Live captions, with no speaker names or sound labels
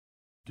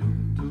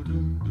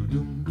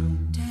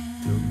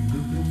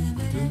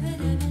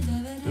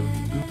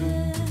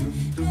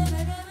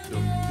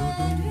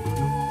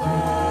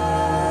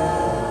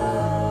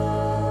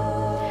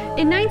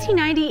In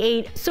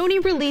 1998,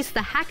 Sony released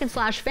the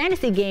hack-and-slash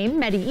fantasy game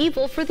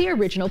Medieval for the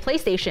original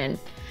PlayStation.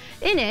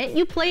 In it,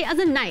 you play as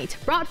a knight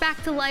brought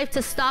back to life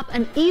to stop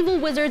an evil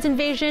wizard's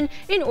invasion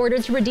in order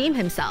to redeem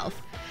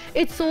himself.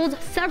 It sold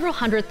several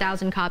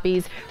 100,000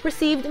 copies,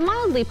 received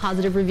mildly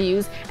positive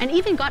reviews, and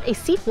even got a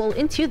sequel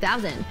in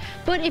 2000.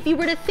 But if you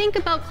were to think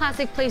about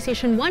classic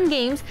PlayStation 1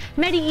 games,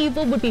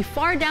 Medieval would be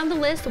far down the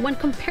list when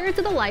compared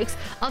to the likes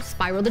of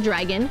Spyro the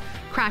Dragon,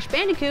 Crash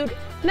Bandicoot,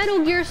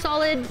 Metal Gear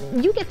Solid.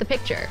 You get the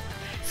picture.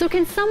 So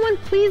can someone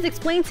please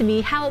explain to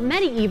me how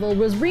Medieval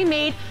was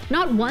remade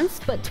not once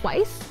but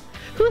twice?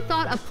 Who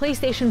thought a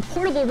PlayStation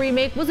Portable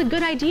remake was a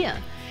good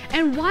idea?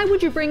 And why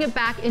would you bring it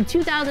back in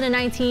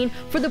 2019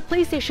 for the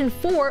PlayStation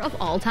 4 of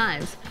all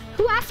times?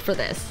 Who asked for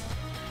this?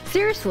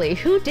 Seriously,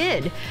 who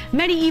did?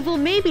 Medieval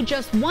may be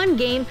just one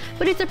game,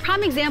 but it's a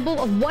prime example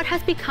of what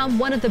has become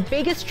one of the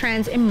biggest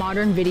trends in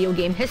modern video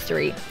game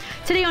history.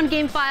 Today on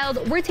Game Files,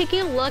 we're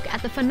taking a look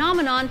at the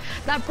phenomenon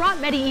that brought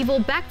Medieval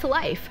back to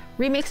life: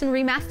 remakes and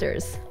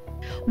remasters.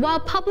 While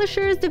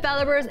publishers,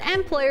 developers,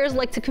 and players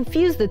like to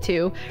confuse the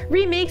two,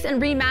 remakes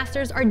and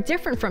remasters are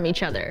different from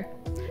each other.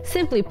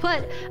 Simply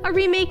put, a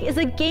remake is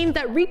a game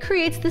that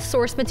recreates the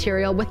source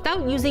material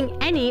without using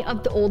any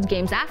of the old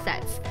game's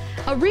assets.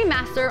 A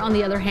remaster, on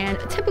the other hand,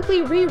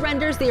 typically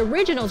re-renders the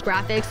original's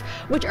graphics,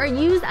 which are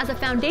used as a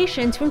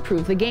foundation to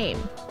improve the game.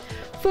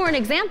 For an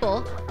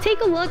example,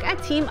 take a look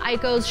at Team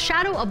Ico's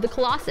Shadow of the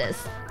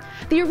Colossus.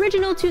 The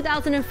original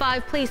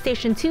 2005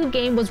 PlayStation 2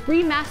 game was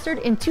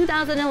remastered in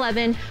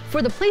 2011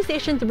 for the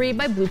PlayStation 3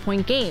 by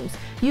Bluepoint Games,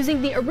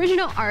 using the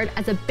original art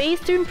as a base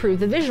to improve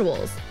the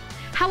visuals.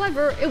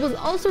 However, it was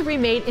also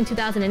remade in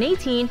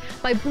 2018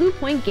 by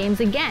Bluepoint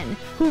Games again,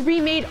 who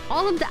remade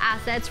all of the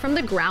assets from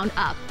the ground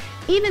up,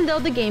 even though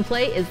the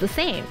gameplay is the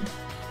same.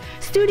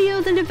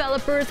 Studios and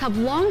developers have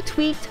long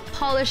tweaked,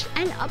 polished,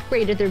 and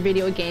upgraded their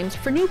video games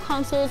for new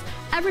consoles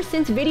ever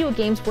since video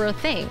games were a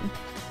thing.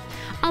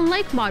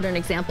 Unlike modern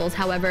examples,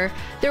 however,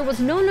 there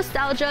was no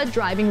nostalgia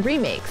driving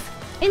remakes.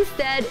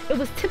 Instead, it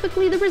was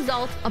typically the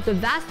result of the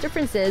vast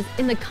differences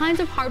in the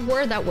kinds of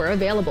hardware that were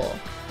available.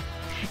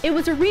 It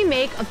was a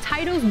remake of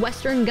Taito's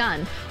Western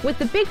Gun, with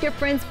the big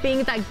difference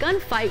being that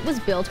Gunfight was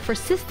built for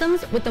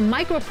systems with a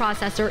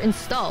microprocessor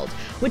installed,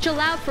 which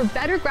allowed for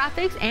better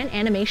graphics and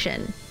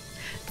animation.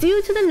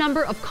 Due to the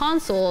number of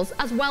consoles,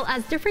 as well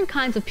as different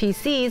kinds of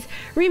PCs,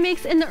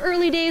 remakes in the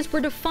early days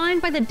were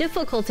defined by the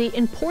difficulty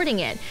in porting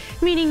it,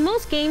 meaning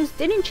most games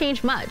didn't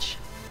change much.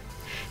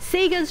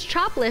 Sega's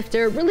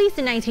Choplifter, released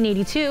in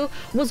 1982,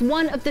 was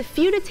one of the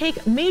few to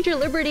take major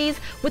liberties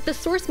with the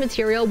source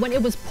material when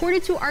it was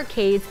ported to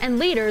arcades and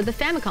later the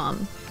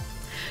Famicom.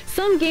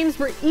 Some games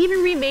were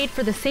even remade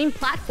for the same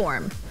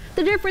platform.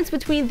 The difference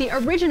between the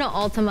original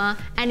Ultima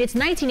and its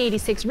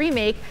 1986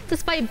 remake,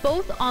 despite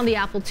both on the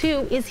Apple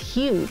II, is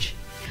huge.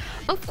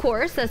 Of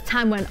course, as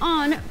time went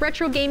on,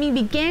 retro gaming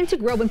began to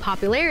grow in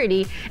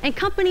popularity, and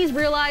companies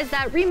realized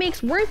that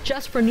remakes weren't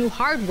just for new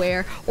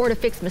hardware or to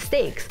fix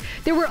mistakes.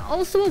 They were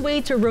also a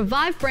way to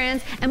revive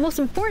brands and, most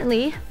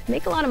importantly,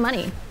 make a lot of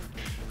money.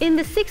 In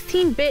the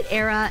 16-bit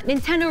era,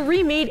 Nintendo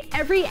remade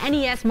every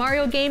NES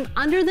Mario game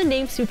under the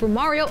name Super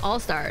Mario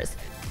All-Stars.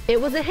 It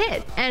was a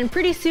hit, and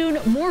pretty soon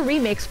more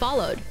remakes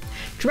followed.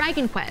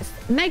 Dragon Quest,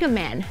 Mega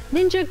Man,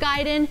 Ninja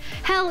Gaiden,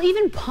 hell,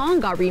 even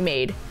Pong got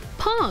remade.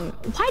 Pong,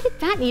 why did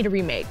that need a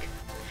remake?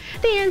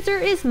 The answer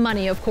is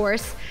money, of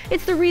course.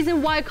 It's the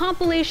reason why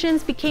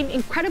compilations became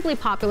incredibly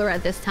popular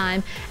at this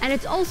time, and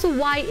it's also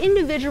why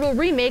individual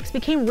remakes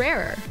became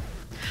rarer.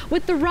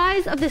 With the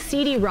rise of the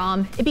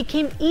CD-ROM, it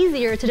became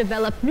easier to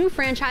develop new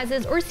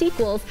franchises or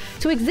sequels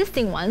to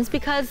existing ones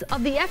because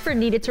of the effort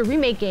needed to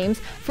remake games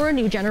for a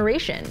new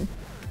generation.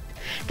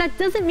 That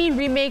doesn't mean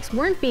remakes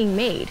weren't being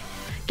made.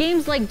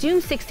 Games like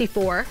Doom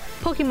 64,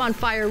 Pokemon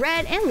Fire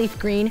Red and Leaf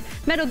Green,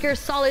 Metal Gear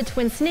Solid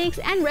Twin Snakes,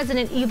 and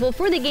Resident Evil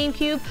for the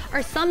GameCube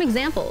are some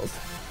examples.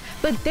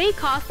 But they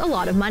cost a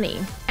lot of money.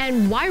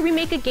 And why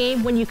remake a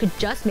game when you could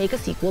just make a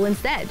sequel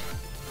instead?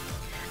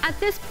 At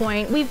this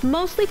point, we've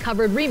mostly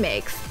covered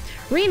remakes.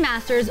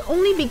 Remasters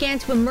only began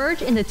to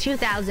emerge in the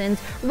 2000s,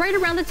 right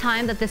around the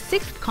time that the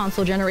 6th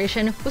console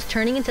generation was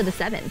turning into the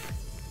 7th.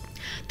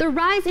 The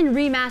rise in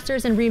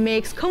remasters and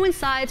remakes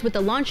coincides with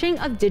the launching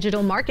of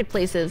digital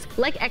marketplaces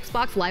like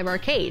Xbox Live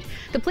Arcade,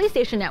 the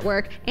PlayStation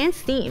Network, and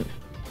Steam.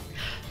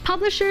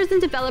 Publishers and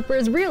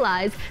developers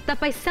realized that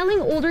by selling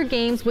older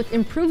games with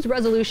improved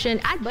resolution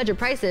at budget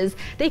prices,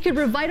 they could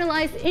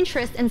revitalize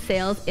interest and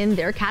sales in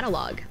their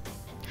catalog.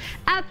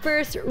 At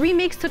first,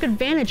 remakes took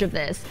advantage of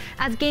this,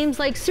 as games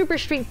like Super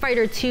Street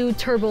Fighter II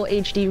Turbo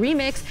HD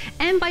Remix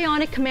and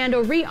Bionic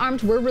Commando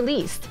Rearmed were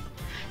released.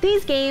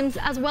 These games,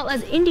 as well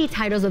as indie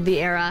titles of the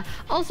era,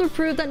 also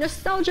proved that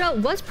nostalgia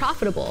was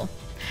profitable.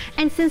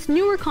 And since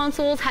newer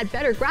consoles had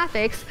better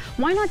graphics,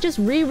 why not just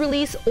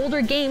re-release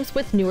older games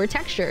with newer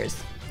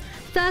textures?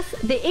 Thus,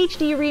 the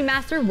HD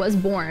remaster was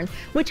born,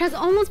 which has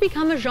almost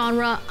become a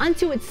genre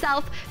unto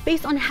itself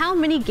based on how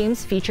many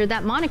games feature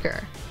that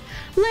moniker.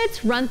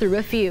 Let's run through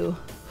a few.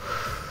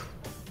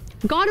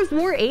 God of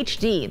War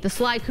HD, the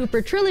Sly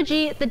Cooper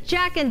Trilogy, the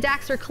Jak and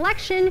Daxter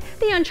Collection,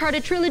 the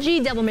Uncharted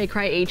Trilogy, Devil May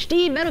Cry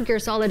HD, Metal Gear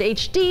Solid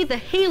HD, the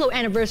Halo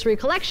Anniversary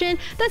Collection,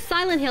 the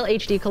Silent Hill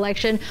HD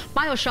Collection,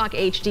 BioShock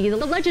HD,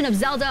 The Legend of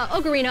Zelda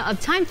Ocarina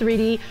of Time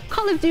 3D,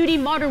 Call of Duty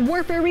Modern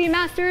Warfare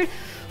Remastered.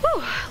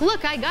 Whew,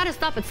 look, I gotta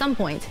stop at some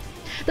point.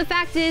 The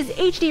fact is,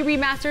 HD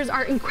remasters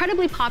are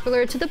incredibly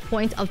popular to the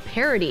point of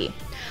parody.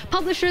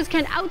 Publishers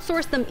can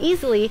outsource them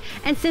easily,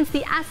 and since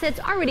the assets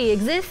already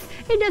exist,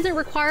 it doesn't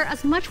require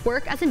as much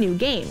work as a new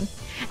game.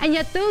 And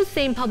yet those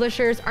same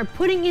publishers are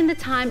putting in the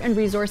time and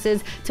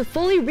resources to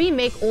fully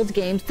remake old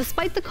games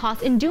despite the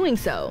cost in doing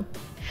so.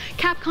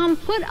 Capcom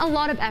put a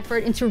lot of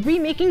effort into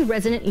remaking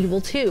Resident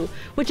Evil 2,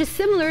 which is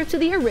similar to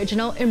the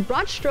original in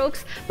broad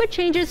strokes but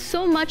changes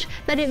so much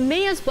that it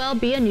may as well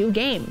be a new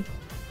game.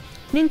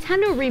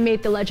 Nintendo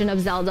remade The Legend of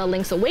Zelda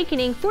Link's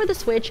Awakening for the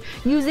Switch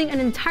using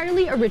an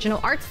entirely original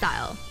art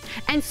style.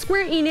 And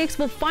Square Enix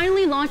will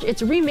finally launch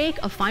its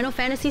remake of Final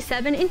Fantasy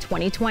VII in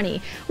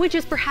 2020, which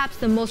is perhaps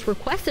the most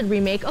requested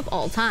remake of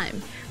all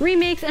time.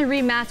 Remakes and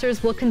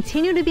remasters will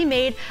continue to be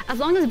made as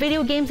long as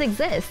video games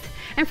exist.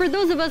 And for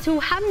those of us who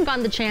haven't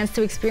gotten the chance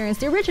to experience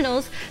the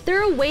originals,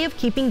 they're a way of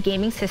keeping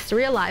gaming's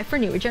history alive for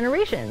newer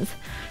generations.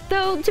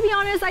 Though, to be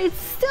honest, I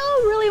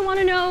still really want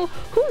to know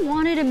who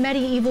wanted a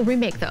medieval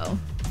remake though.